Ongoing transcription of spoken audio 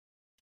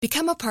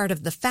Become a part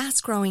of the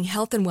fast-growing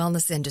health and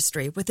wellness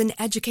industry with an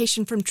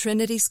education from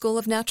Trinity School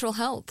of Natural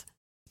Health.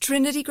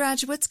 Trinity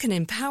graduates can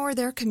empower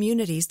their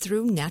communities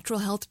through natural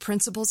health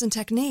principles and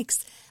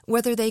techniques,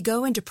 whether they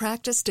go into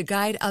practice to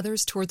guide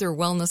others toward their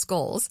wellness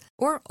goals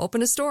or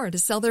open a store to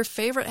sell their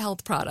favorite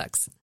health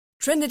products.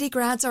 Trinity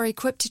grads are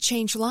equipped to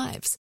change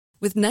lives.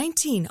 With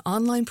 19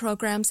 online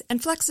programs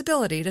and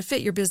flexibility to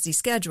fit your busy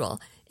schedule,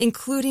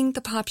 including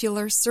the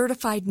popular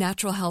Certified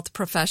Natural Health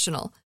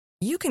Professional,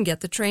 you can get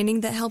the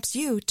training that helps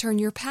you turn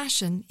your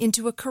passion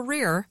into a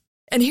career.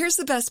 And here's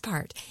the best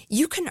part.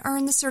 You can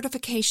earn the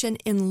certification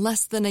in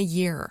less than a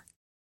year.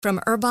 From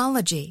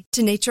herbology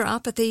to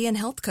naturopathy and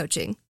health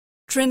coaching,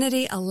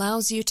 Trinity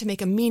allows you to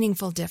make a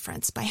meaningful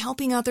difference by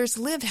helping others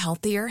live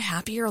healthier,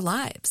 happier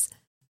lives.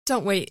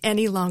 Don't wait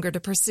any longer to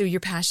pursue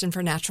your passion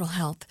for natural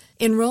health.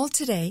 Enroll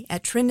today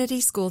at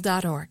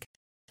trinityschool.org.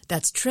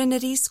 That's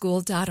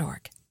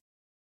trinityschool.org.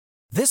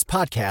 This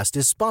podcast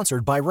is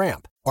sponsored by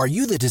Ramp. Are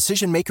you the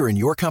decision maker in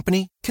your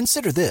company?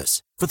 Consider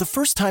this. For the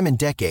first time in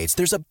decades,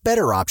 there's a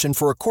better option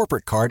for a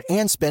corporate card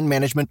and spend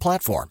management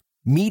platform.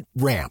 Meet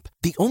Ramp,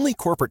 the only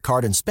corporate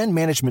card and spend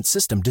management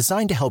system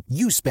designed to help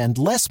you spend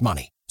less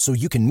money so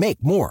you can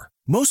make more.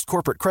 Most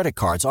corporate credit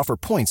cards offer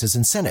points as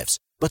incentives,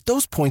 but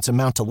those points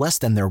amount to less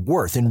than their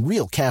worth in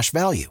real cash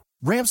value.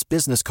 Ramp's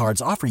business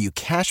cards offer you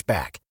cash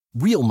back,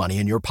 real money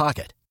in your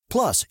pocket.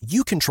 Plus,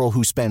 you control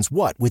who spends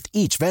what with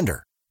each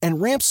vendor. And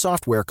Ramp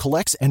software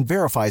collects and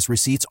verifies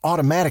receipts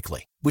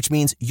automatically, which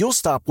means you'll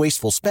stop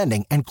wasteful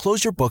spending and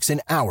close your books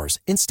in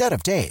hours instead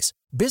of days.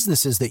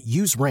 Businesses that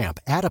use Ramp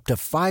add up to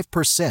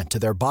 5% to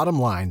their bottom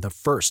line the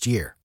first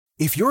year.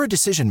 If you're a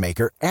decision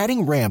maker,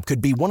 adding Ramp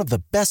could be one of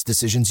the best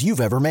decisions you've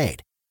ever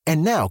made.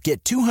 And now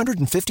get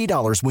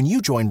 $250 when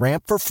you join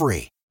Ramp for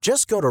free.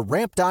 Just go to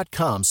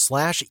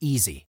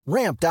ramp.com/easy.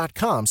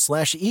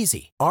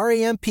 Ramp.com/easy.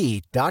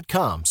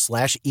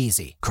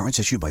 RAMP.com/easy. Cards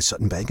issued by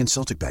Sutton Bank and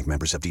Celtic Bank,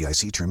 members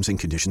FDIC. Terms and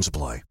conditions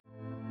apply.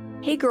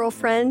 Hey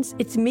girlfriends,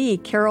 it's me,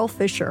 Carol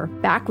Fisher,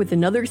 back with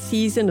another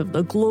season of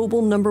the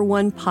global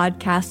 #1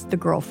 podcast, The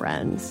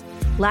Girlfriends.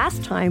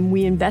 Last time,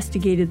 we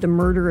investigated the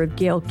murder of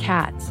Gail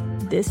Katz.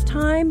 This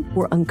time,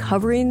 we're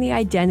uncovering the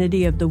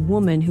identity of the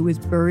woman who was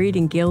buried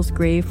in Gail's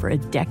grave for a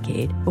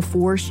decade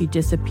before she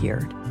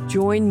disappeared.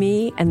 Join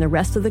me and the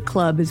rest of the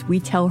club as we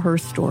tell her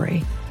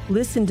story.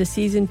 Listen to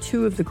Season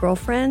 2 of The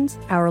Girlfriends,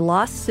 Our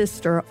Lost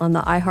Sister on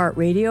the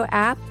iHeartRadio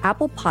app,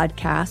 Apple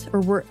Podcasts, or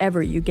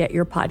wherever you get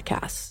your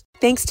podcasts.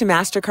 Thanks to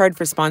MasterCard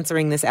for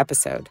sponsoring this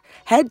episode.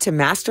 Head to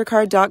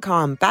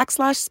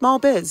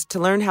mastercard.com/smallbiz to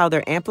learn how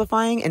they're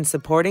amplifying and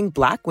supporting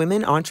Black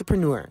women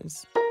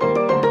entrepreneurs.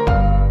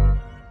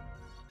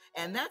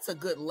 And that's a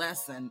good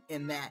lesson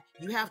in that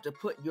you have to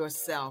put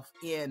yourself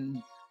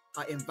in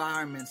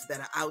environments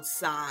that are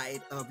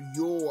outside of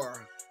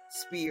your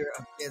sphere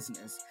of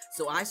business.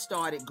 So I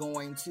started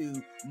going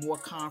to more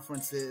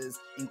conferences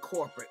in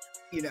corporate,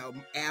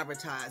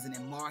 advertising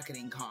and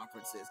marketing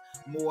conferences,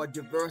 more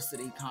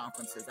diversity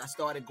conferences. I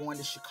started going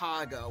to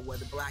Chicago where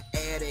the Black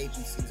ad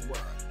agencies were.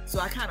 So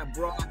I kind of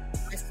broadened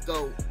my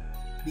scope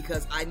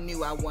because I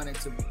knew I wanted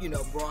to,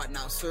 broaden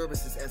our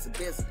services as a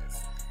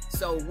business.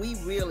 So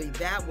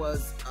that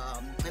was,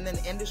 and then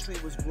the industry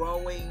was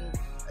growing,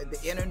 the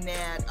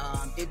internet,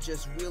 it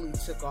just really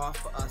took off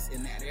for us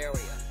in that area.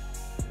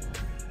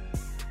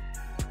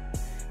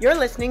 You're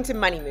listening to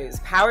Money Moves,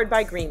 powered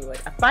by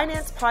Greenwood, a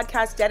finance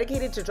podcast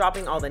dedicated to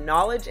dropping all the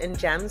knowledge and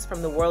gems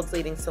from the world's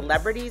leading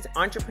celebrities,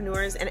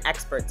 entrepreneurs, and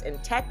experts in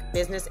tech,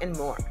 business, and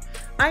more.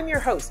 I'm your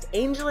host,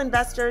 angel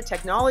investor,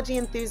 technology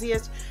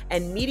enthusiast,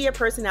 and media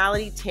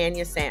personality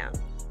Tanya Sam.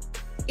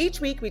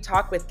 Each week, we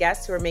talk with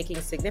guests who are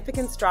making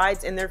significant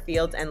strides in their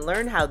fields and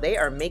learn how they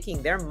are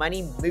making their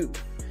money move.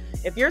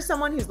 If you're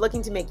someone who's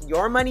looking to make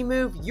your money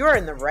move, you're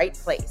in the right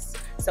place.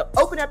 So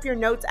open up your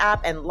notes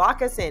app and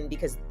lock us in,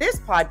 because this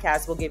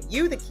podcast will give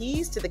you the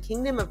keys to the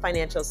kingdom of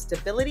financial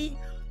stability,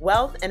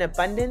 wealth, and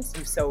abundance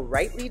you so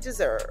rightly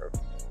deserve.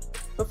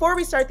 Before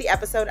we start the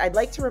episode, I'd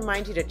like to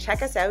remind you to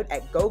check us out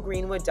at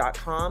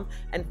gogreenwood.com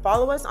and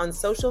follow us on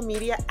social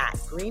media at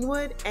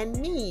Greenwood, and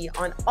me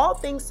on all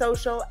things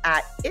social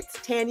at It's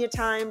Tanya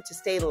Time to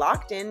stay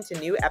locked in to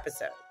new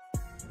episodes.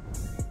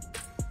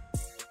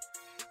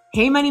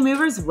 Hey Money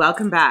Movers,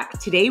 welcome back.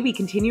 Today we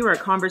continue our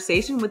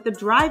conversation with the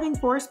driving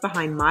force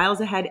behind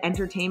Miles Ahead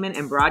Entertainment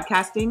and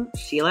Broadcasting,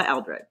 Sheila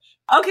Eldridge.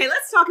 Okay,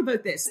 let's talk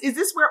about this. Is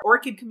this where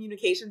Orchid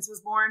Communications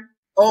was born?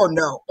 Oh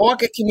no,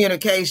 Orchid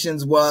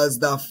Communications was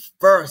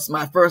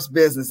my first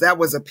business. That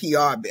was a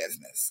PR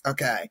business.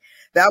 Okay.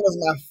 That was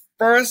my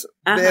first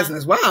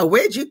business. Wow,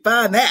 where'd you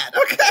find that?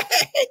 Okay.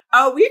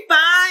 Oh, we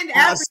find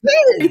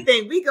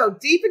everything. We go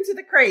deep into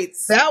the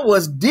crates. That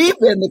was deep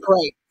in the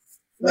crates.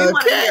 We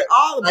want to hear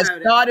all about it. I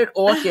started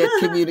Orchid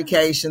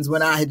Communications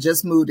when I had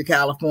just moved to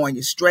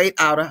California, straight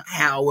out of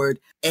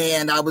Howard,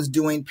 and I was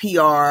doing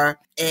PR,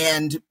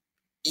 and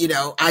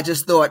I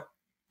just thought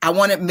I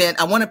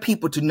wanted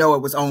people to know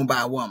it was owned by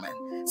a woman.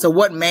 So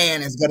what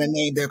man is going to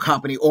name their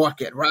company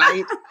Orchid,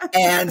 right?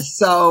 And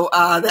so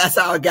that's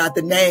how I got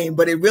the name,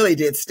 but it really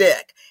did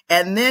stick.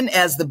 And then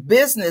as the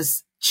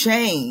business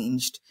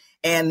changed.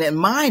 And then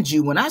mind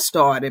you, when I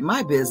started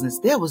my business,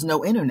 there was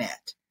no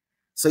internet.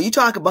 So you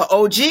talk about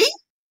OG?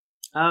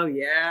 Oh,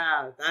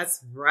 yeah,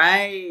 that's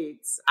right.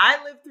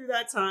 I lived through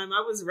that time.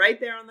 I was right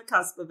there on the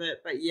cusp of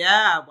it. But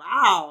yeah,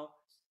 wow.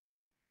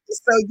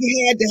 So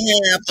you had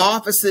to have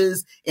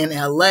offices in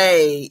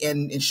LA,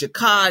 in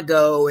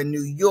Chicago, in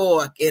New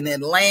York, in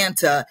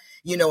Atlanta,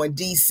 in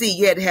DC.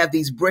 You had to have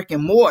these brick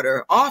and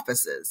mortar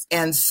offices.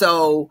 And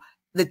so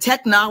the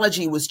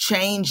technology was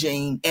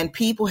changing and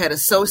people had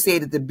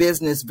associated the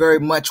business very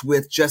much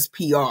with just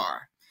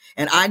PR.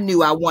 And I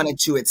knew I wanted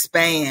to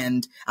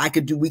expand.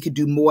 We could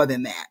do more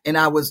than that. And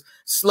I was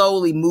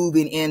slowly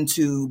moving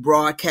into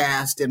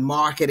broadcast and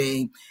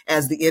marketing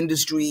as the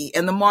industry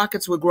and the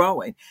markets were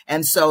growing.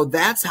 And so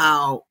that's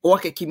how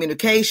Orchid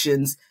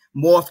Communications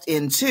morphed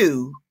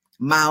into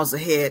Miles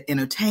Ahead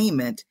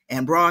Entertainment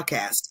and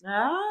Broadcasting.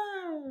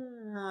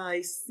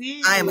 I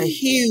see. I am a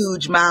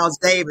huge Miles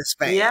Davis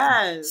fan.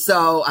 Yes.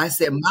 So I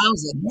said,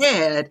 Miles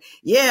Ahead,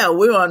 yeah,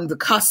 we're on the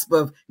cusp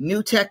of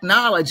new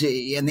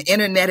technology and the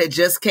internet had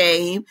just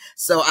came.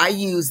 So I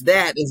used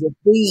that as a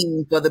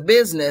theme for the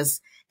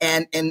business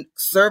and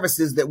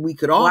services that we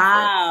could offer.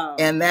 Wow.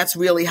 And that's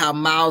really how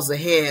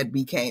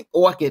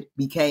Orchid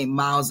became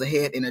Miles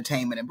Ahead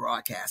Entertainment and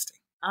Broadcasting.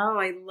 Oh,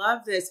 I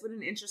love this. What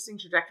an interesting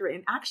trajectory.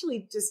 And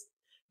actually just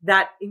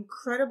that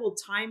incredible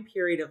time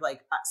period of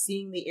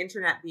seeing the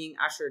internet being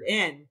ushered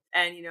in.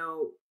 And,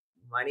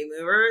 money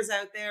movers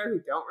out there who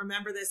don't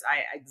remember this,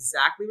 I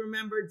exactly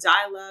remember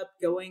dial-up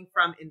going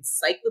from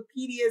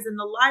encyclopedias in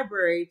the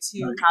library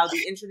to how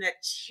the internet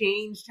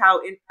changed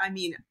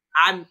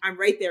I'm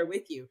right there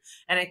with you.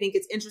 And I think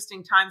it's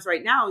interesting times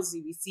right now as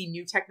we see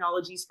new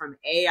technologies from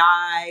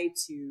AI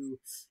to,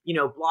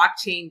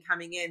 blockchain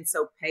coming in.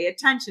 So pay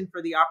attention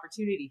for the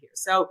opportunity here.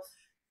 So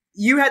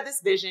you had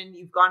this vision,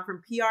 you've gone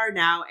from PR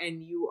now,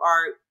 and you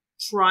are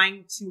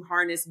trying to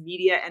harness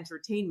media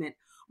entertainment.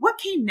 What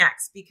came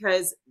next?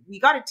 Because we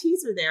got a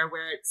teaser there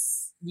where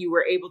you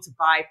were able to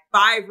buy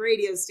 5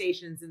 radio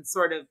stations and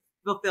sort of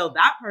fulfill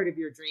that part of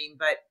your dream.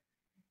 But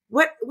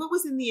what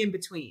was in the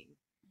in-between?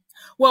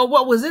 Well,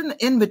 what was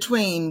in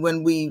between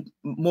when we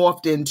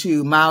morphed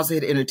into Miles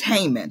Ahead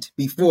Entertainment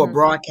before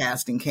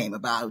broadcasting came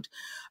about,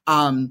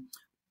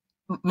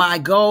 my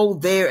goal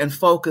there and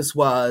focus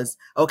was,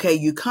 okay,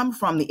 you come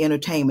from the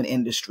entertainment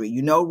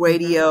industry,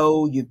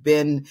 radio, you've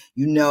been,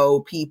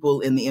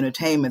 people in the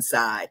entertainment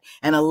side.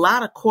 And a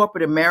lot of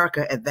corporate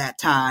America at that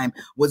time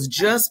was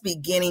just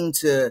beginning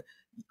to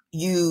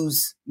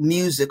use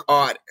music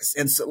artists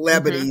and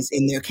celebrities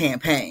in their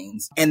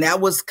campaigns. And that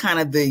was kind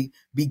of the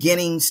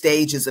beginning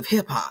stages of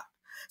hip hop.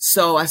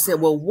 So I said,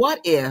 well, what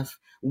if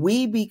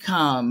we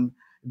become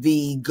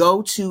the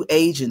go-to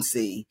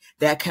agency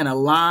that can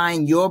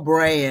align your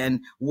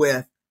brand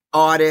with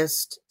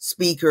artists,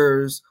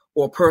 speakers,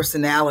 or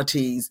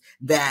personalities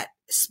that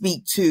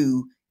speak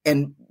to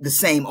and the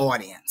same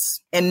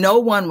audience. And no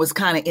one was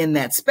kind of in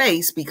that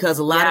space because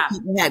a lot of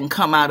people hadn't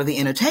come out of the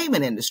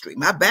entertainment industry.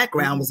 My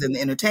background was in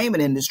the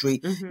entertainment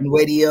industry, and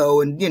radio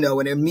and, in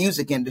the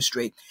music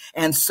industry.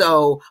 And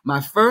so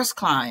my first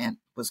client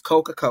was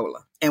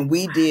Coca-Cola, and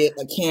we did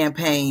a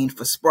campaign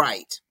for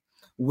Sprite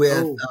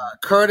with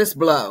Curtis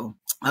Blow.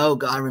 Oh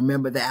God, I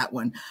remember that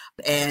one.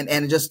 And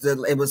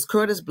it was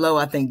Curtis Blow,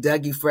 I think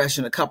Dougie Fresh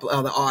and a couple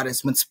other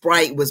artists when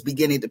Sprite was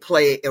beginning to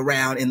play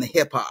around in the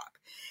hip hop.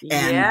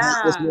 And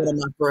that was one of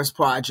my first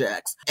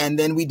projects. And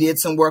then we did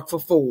some work for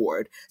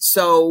Ford.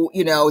 So,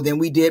 then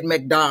we did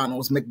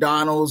McDonald's.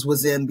 McDonald's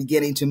was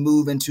beginning to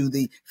move into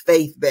the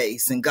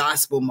faith-based and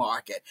gospel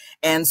market.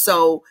 And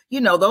so,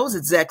 those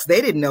execs, they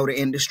didn't know the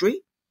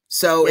industry.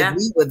 So if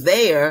we were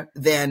there,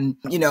 then,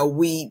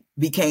 we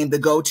became the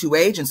go-to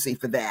agency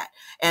for that.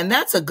 And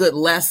that's a good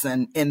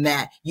lesson in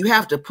that you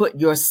have to put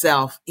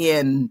yourself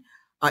in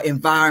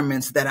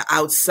environments that are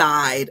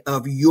outside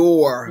of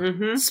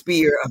your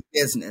sphere of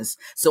business.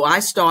 So I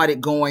started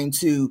going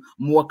to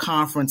more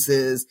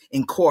conferences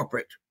in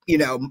corporate,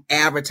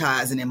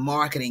 advertising and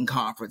marketing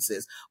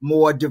conferences,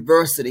 more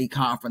diversity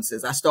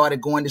conferences. I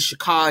started going to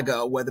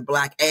Chicago where the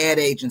Black ad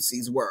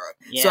agencies were.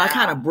 So I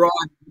kind of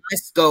broadened my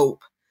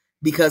scope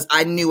because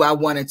I knew I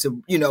wanted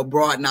to,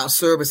 broaden our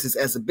services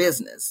as a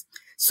business.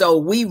 So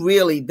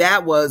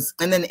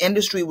and then the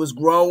industry was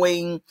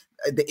growing,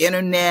 the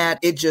internet,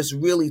 it just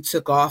really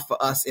took off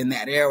for us in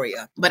that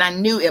area. But I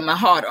knew in my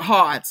heart of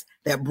hearts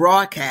that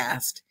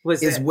broadcast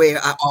is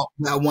where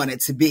I wanted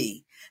to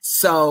be.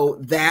 So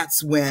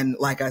that's when,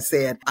 like I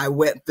said, I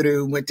went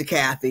to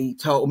Kathy,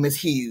 told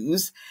Miss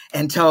Hughes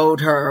and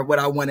told her what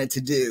I wanted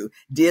to do.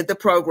 Did the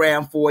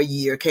program for a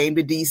year, came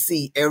to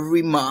DC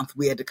every month.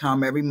 We had to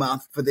come every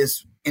month for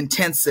this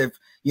intensive,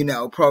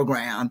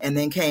 program, and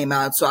then came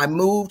out. So I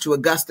moved to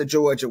Augusta,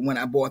 Georgia when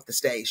I bought the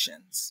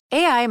stations.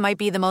 AI might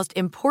be the most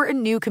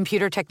important new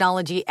computer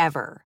technology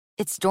ever.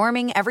 It's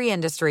storming every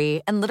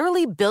industry, and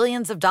literally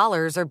billions of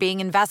dollars are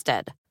being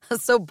invested.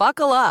 So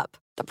buckle up.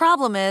 The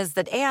problem is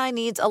that AI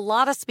needs a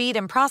lot of speed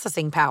and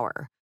processing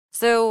power.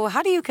 So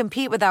how do you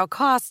compete without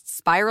costs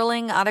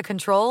spiraling out of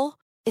control?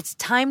 It's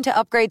time to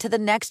upgrade to the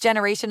next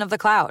generation of the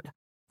cloud.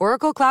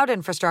 Oracle Cloud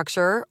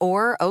Infrastructure,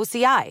 or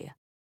OCI.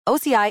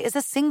 OCI is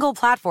a single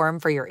platform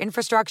for your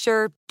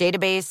infrastructure,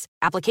 database,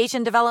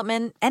 application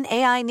development, and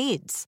AI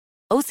needs.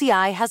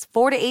 OCI has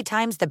 4 to 8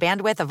 times the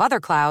bandwidth of other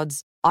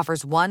clouds,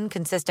 offers one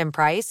consistent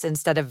price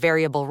instead of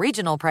variable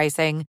regional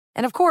pricing,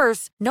 and of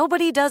course,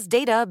 nobody does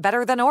data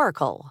better than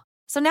Oracle.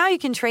 So now you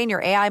can train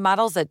your AI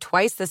models at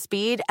twice the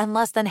speed and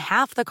less than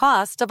half the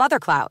cost of other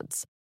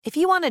clouds. If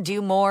you want to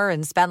do more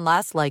and spend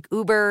less like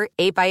Uber,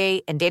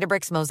 8x8, and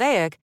Databricks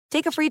Mosaic,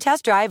 take a free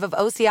test drive of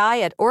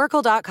OCI at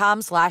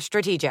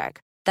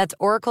oracle.com/strategic. That's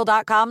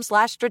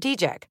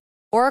oracle.com/strategic.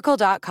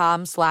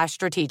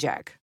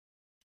 oracle.com/strategic.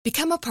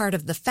 Become a part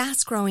of the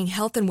fast-growing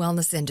health and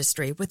wellness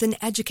industry with an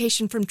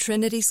education from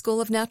Trinity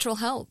School of Natural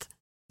Health.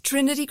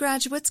 Trinity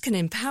graduates can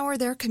empower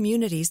their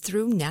communities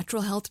through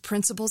natural health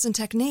principles and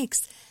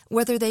techniques,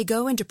 whether they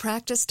go into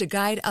practice to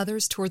guide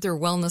others toward their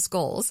wellness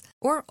goals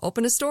or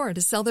open a store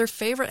to sell their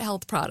favorite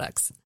health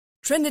products.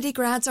 Trinity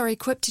grads are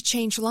equipped to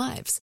change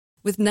lives.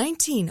 With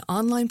 19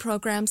 online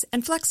programs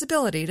and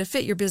flexibility to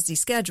fit your busy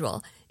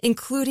schedule,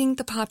 including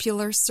the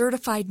popular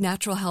Certified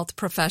Natural Health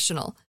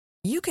Professional,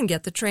 you can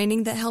get the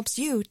training that helps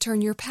you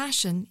turn your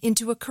passion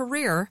into a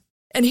career.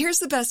 And here's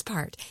the best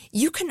part.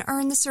 You can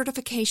earn the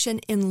certification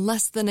in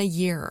less than a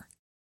year.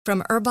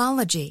 From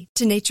herbology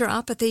to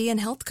naturopathy and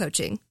health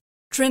coaching,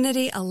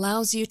 Trinity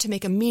allows you to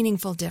make a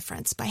meaningful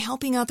difference by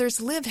helping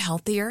others live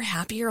healthier,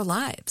 happier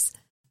lives.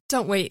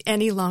 Don't wait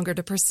any longer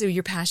to pursue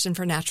your passion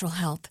for natural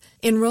health.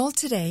 Enroll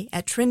today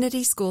at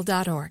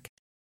trinityschool.org.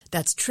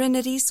 That's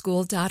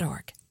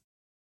trinityschool.org.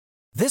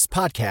 This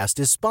podcast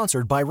is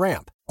sponsored by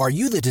Ramp. Are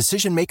you the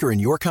decision maker in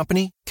your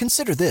company?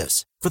 Consider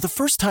this. For the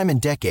first time in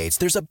decades,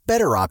 there's a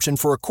better option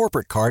for a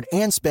corporate card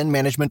and spend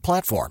management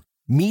platform.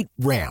 Meet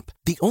Ramp,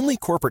 the only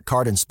corporate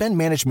card and spend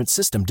management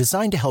system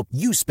designed to help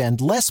you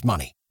spend less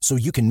money so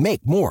you can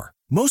make more.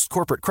 Most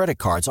corporate credit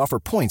cards offer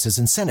points as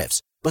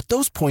incentives, but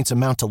those points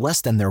amount to less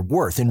than their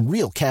worth in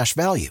real cash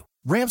value.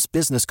 Ramp's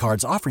business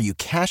cards offer you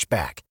cash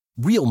back,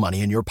 real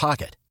money in your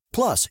pocket.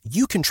 Plus,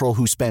 you control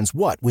who spends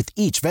what with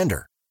each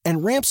vendor.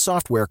 And Ramp's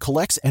software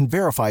collects and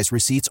verifies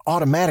receipts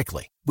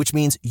automatically, which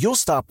means you'll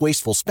stop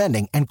wasteful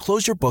spending and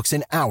close your books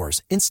in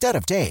hours instead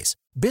of days.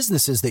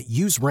 Businesses that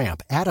use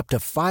Ramp add up to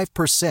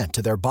 5%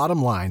 to their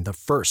bottom line the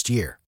first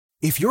year.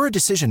 If you're a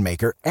decision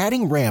maker,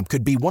 adding Ramp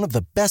could be one of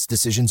the best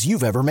decisions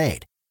you've ever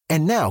made.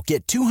 And now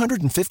get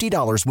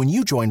 $250 when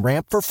you join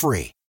Ramp for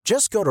free.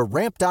 Just go to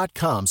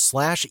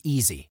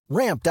ramp.com/easy.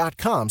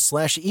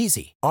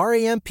 Ramp.com/easy.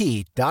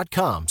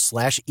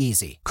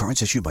 RAMP.com/easy.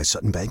 Cards issued by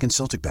Sutton Bank and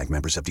Celtic Bank,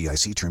 members of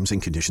FDIC. Terms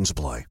and conditions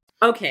apply.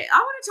 Okay, I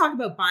want to talk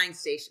about buying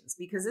stations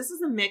because this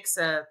is a mix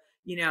of,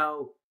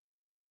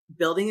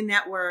 building a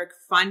network,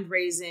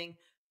 fundraising,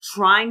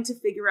 trying to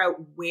figure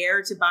out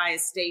where to buy a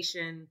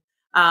station.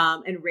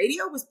 And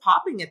radio was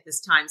popping at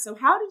this time. So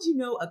how did you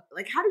know,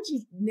 how did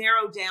you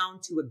narrow down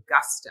to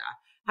Augusta?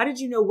 How did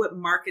you know what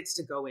markets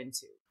to go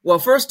into? Well,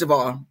 first of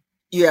all,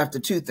 you have to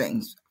two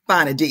things.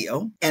 Find a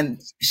deal.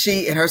 And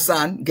she and her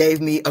son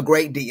gave me a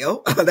great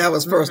deal. That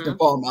was first and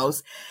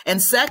foremost. And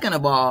second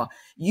of all,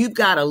 you've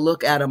got to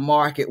look at a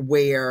market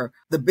where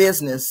the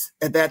business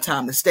at that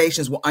time, the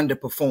stations were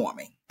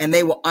underperforming. And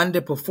they were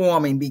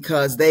underperforming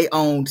because they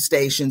owned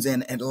stations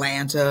in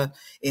Atlanta,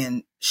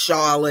 in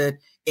Charlotte,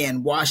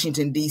 in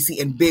Washington, D.C.,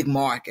 in big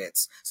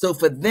markets. So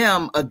for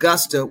them,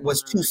 Augusta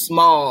was too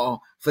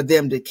small for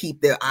them to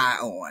keep their eye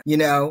on,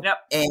 Yep.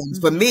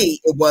 And for me,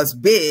 it was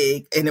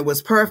big and it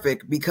was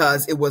perfect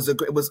because it was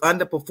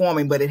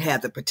underperforming, but it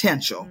had the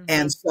potential.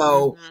 And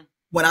so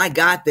when I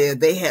got there,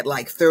 they had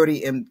like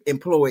 30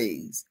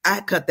 employees. I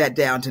cut that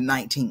down to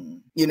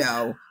 19,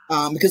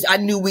 because I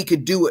knew we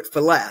could do it for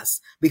less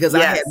because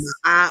I had my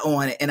eye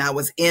on it and I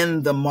was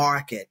in the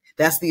market.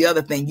 That's the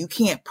other thing. You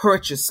can't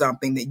purchase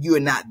something that you are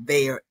not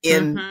there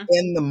in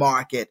the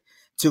market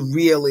to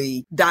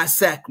really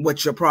dissect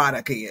what your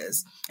product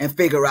is and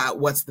figure out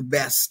what's the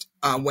best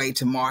way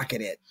to market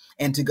it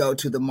and to go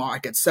to the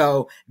market.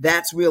 So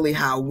that's really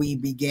how we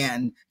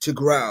began to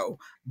grow.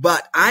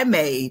 But I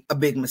made a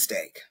big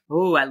mistake.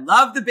 Oh, I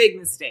love the big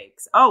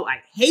mistakes. Oh, I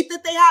hate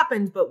that they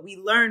happened, but we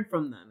learn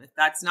from them if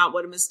that's not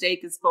what a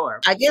mistake is for.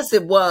 I guess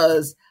it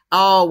was. I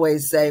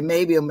always say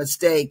maybe a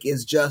mistake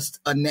is just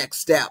a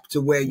next step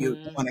to where you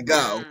want to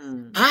go.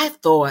 I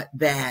thought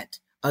that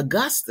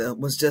Augusta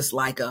was just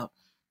like a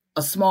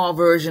small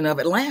version of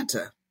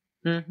Atlanta.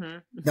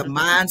 The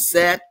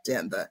mindset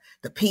and the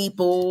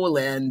people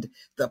and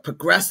the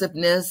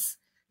progressiveness,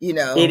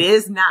 It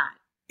is not.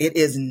 It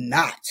is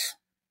not.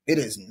 It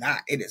is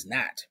not. It is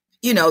not.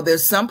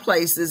 There's some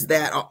places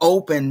that are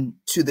open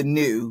to the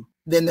new.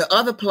 Then there are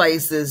other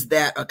places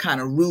that are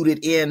kind of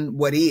rooted in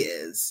what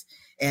is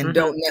and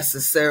don't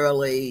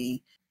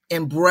necessarily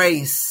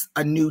embrace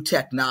a new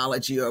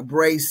technology or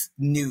embrace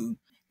new.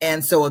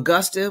 And so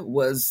Augusta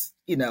was,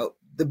 the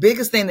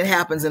biggest thing that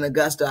happens in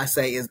Augusta, I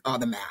say, are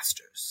the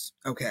masters.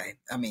 Okay.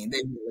 I mean, they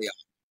really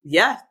are.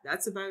 Yeah,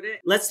 that's about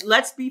it.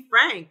 Let's be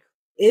frank.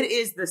 It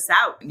is the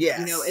South.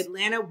 Yes.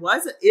 Atlanta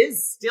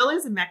still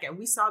is a mecca. And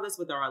we saw this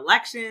with our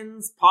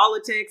elections,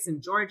 politics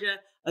in Georgia.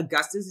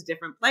 Augusta's a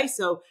different place.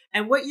 So,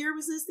 and what year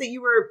was this that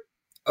you were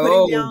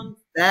putting down?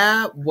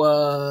 That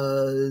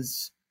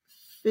was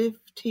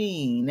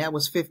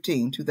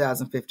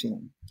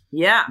 2015.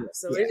 Yeah.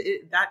 So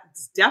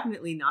that's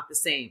definitely not the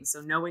same.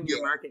 So knowing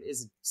your market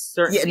is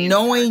certainly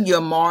knowing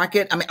your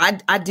market. I mean,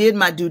 I did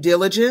my due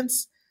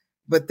diligence,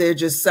 but there are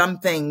just some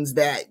things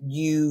that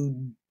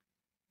you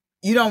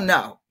don't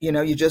know,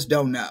 you just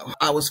don't know.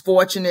 I was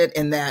fortunate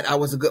in that I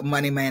was a good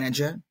money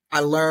manager.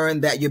 I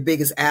learned that your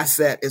biggest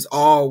asset is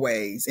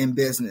always in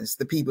business,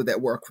 the people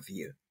that work with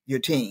you, your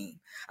team.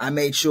 I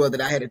made sure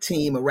that I had a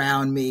team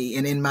around me,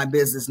 and in my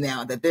business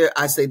now that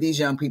I say these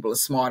young people are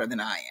smarter than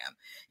I am.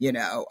 You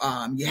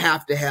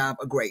have to have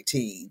a great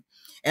team.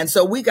 And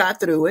so we got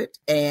through it,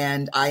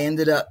 and I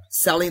ended up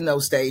selling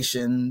those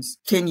stations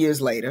 10 years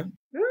later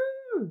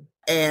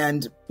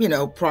and,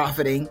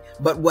 profiting.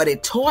 But what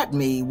it taught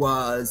me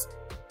was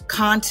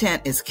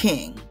content is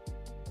king.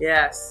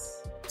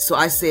 Yes. So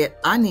I said,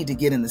 I need to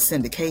get in the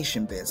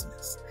syndication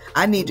business.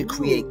 I need to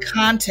create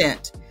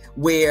content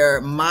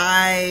where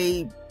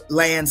my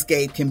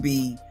landscape can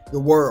be the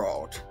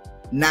world,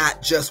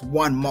 not just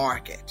one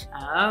market.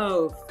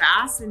 Oh,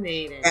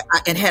 fascinating.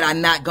 And had I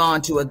not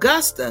gone to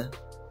Augusta,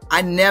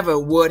 I never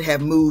would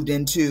have moved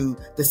into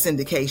the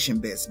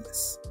syndication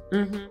business.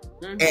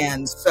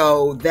 And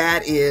so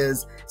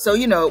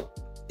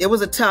it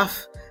was a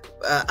tough,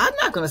 I'm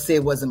not going to say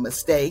it was a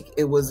mistake.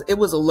 It was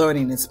a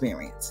learning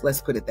experience.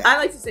 Let's put it that way. I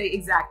like to say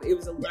exactly. It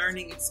was a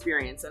learning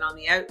experience. And on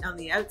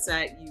the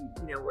outset, you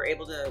were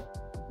able to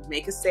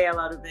make a sale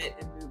out of it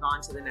and move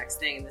on to the next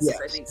thing. And this is,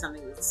 I think,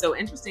 something that's so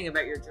interesting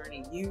about your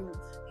journey. You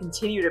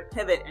continue to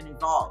pivot and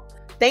evolve.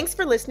 Thanks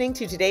for listening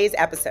to today's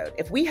episode.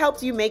 If we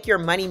helped you make your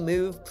money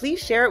move,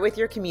 please share it with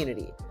your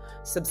community.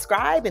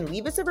 Subscribe and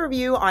leave us a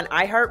review on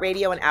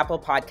iHeartRadio and Apple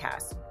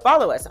Podcasts.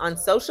 Follow us on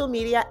social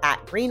media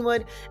at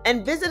Greenwood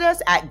and visit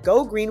us at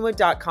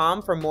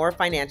gogreenwood.com for more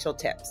financial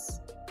tips.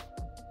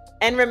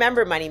 And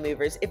remember, money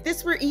movers, if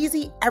this were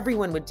easy,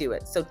 everyone would do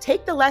it. So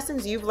take the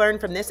lessons you've learned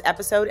from this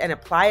episode and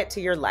apply it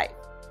to your life.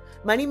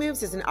 Money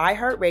Moves is an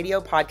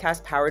iHeartRadio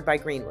podcast powered by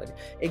Greenwood,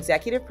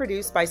 executive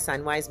produced by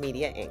Sunwise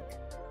Media, Inc.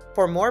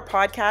 For more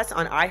podcasts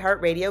on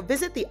iHeartRadio,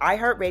 visit the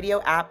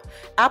iHeartRadio app,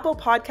 Apple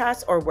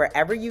Podcasts, or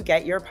wherever you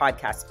get your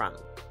podcasts from.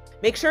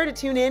 Make sure to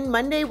tune in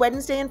Monday,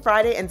 Wednesday, and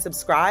Friday and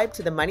subscribe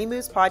to the Money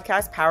Moves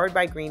podcast powered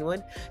by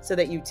Greenwood so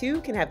that you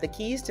too can have the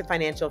keys to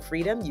financial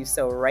freedom you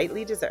so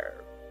rightly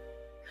deserve.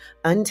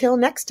 Until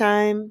next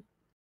time.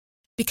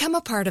 Become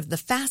a part of the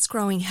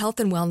fast-growing health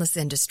and wellness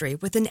industry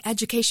with an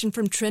education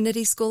from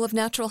Trinity School of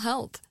Natural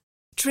Health.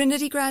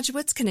 Trinity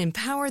graduates can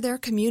empower their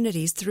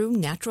communities through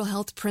natural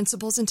health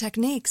principles and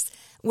techniques,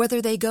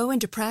 whether they go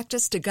into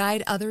practice to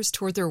guide others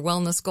toward their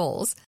wellness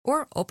goals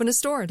or open a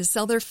store to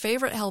sell their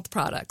favorite health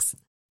products.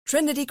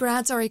 Trinity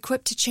grads are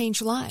equipped to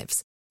change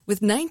lives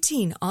with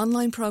 19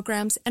 online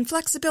programs and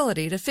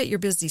flexibility to fit your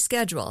busy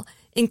schedule,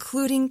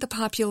 including the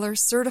popular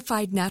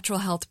Certified Natural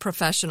Health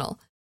Professional.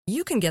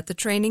 You can get the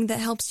training that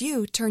helps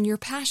you turn your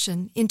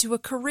passion into a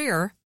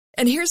career.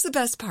 And here's the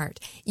best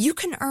part. You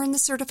can earn the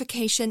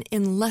certification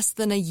in less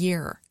than a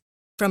year.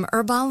 From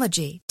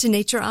herbology to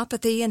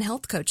naturopathy and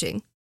health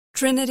coaching,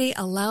 Trinity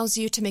allows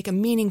you to make a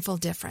meaningful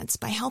difference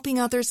by helping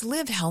others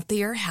live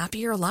healthier,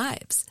 happier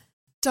lives.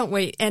 Don't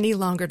wait any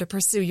longer to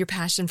pursue your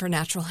passion for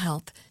natural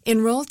health.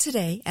 Enroll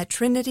today at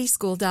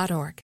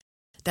trinityschool.org.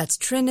 That's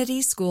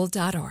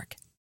trinityschool.org.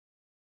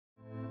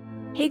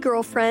 Hey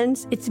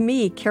girlfriends, it's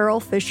me,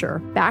 Carol Fisher,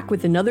 back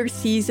with another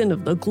season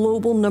of the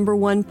global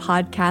 #1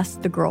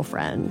 podcast, The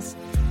Girlfriends.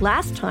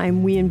 Last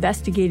time, we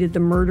investigated the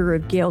murder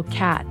of Gail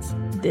Katz.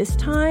 This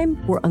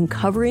time, we're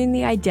uncovering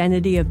the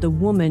identity of the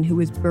woman who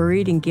was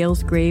buried in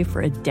Gail's grave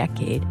for a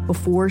decade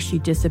before she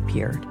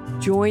disappeared.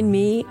 Join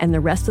me and the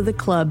rest of the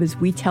club as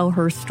we tell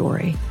her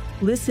story.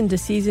 Listen to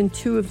Season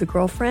 2 of The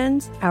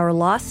Girlfriends, Our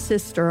Lost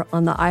Sister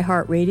on the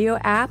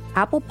iHeartRadio app,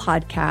 Apple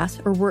Podcasts,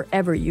 or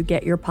wherever you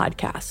get your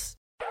podcasts.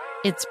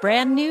 It's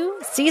brand new,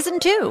 Season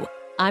 2.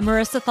 I'm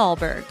Marissa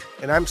Thalberg.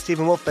 And I'm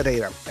Stephen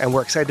Wolf-Bedeta, and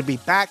we're excited to be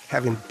back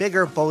having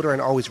bigger, bolder, and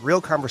always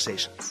real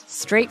conversations.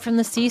 Straight from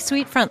the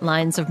C-suite front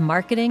lines of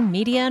marketing,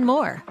 media, and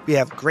more. We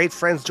have great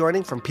friends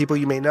joining from people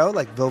you may know,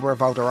 like Vilmer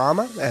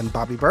Valderrama and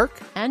Bobby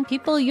Burke. And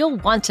people you'll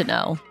want to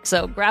know.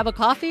 So grab a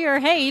coffee or,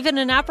 hey, even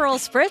an Aperol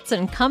Spritz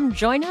and come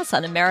join us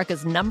on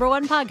America's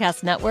 #1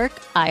 podcast network,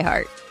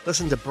 iHeart.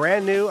 Listen to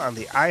brand new on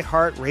the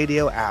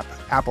iHeartRadio app,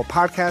 Apple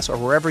Podcasts, or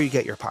wherever you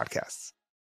get your podcasts.